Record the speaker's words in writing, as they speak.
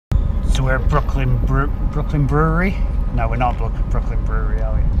So we're at Brooklyn Brewery. No, we're not Brooklyn Brewery,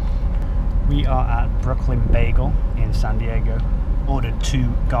 are we? We are at Brooklyn Bagel in San Diego. Ordered 2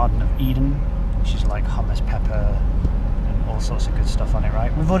 Garden of Eden, which is like hummus, pepper, and all sorts of good stuff on it,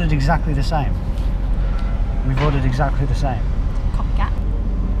 right? We've ordered exactly the same. Copycat.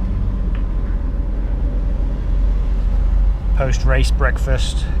 Post-race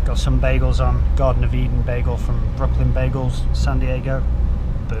breakfast, got some bagels on. Garden of Eden bagel from Brooklyn Bagels, San Diego.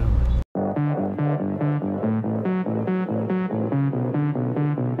 Boom.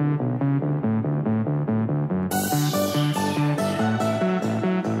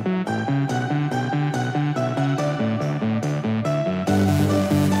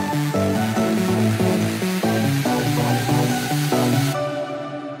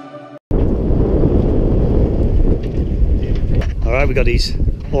 Alright, we got these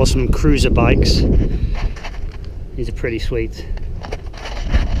awesome cruiser bikes. These are pretty sweet.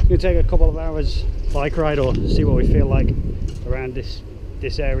 It's going to take a couple of hours bike ride or see what we feel like around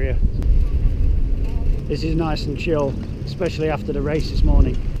this area. This is nice and chill, especially after the race this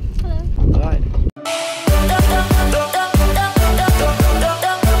morning. Hello. Alright.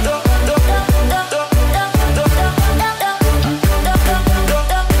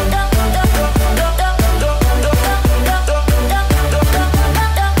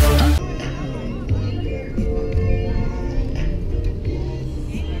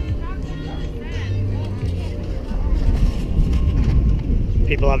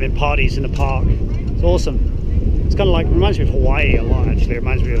 People having parties in the park. It's awesome. It's kind of like, reminds me of Hawaii a lot actually. It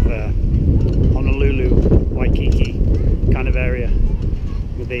reminds me of Honolulu, Waikiki kind of area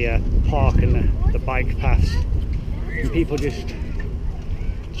with the park and the bike paths and people just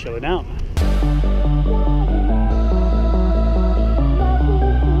chilling out.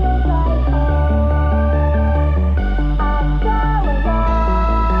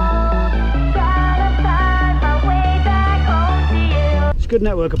 Good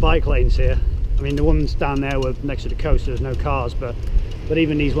network of bike lanes here. I mean, the ones down there were next to the coast, there's no cars, but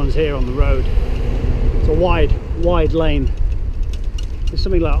even these ones here on the road, it's a wide lane. It's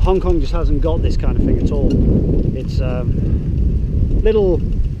something like Hong Kong just hasn't got this kind of thing at all. It's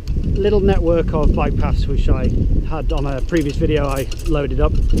little network of bike paths which I had on a previous video I loaded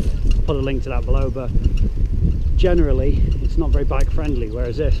up. I'll put a link to that below, but generally it's not very bike friendly,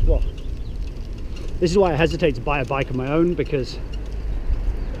 whereas this is why I hesitate to buy a bike of my own, because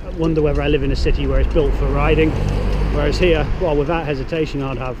wonder whether I live in a city where it's built for riding, whereas here, well, without hesitation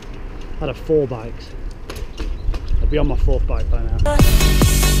I'd have 4 bikes. I'd be on my 4th bike by now.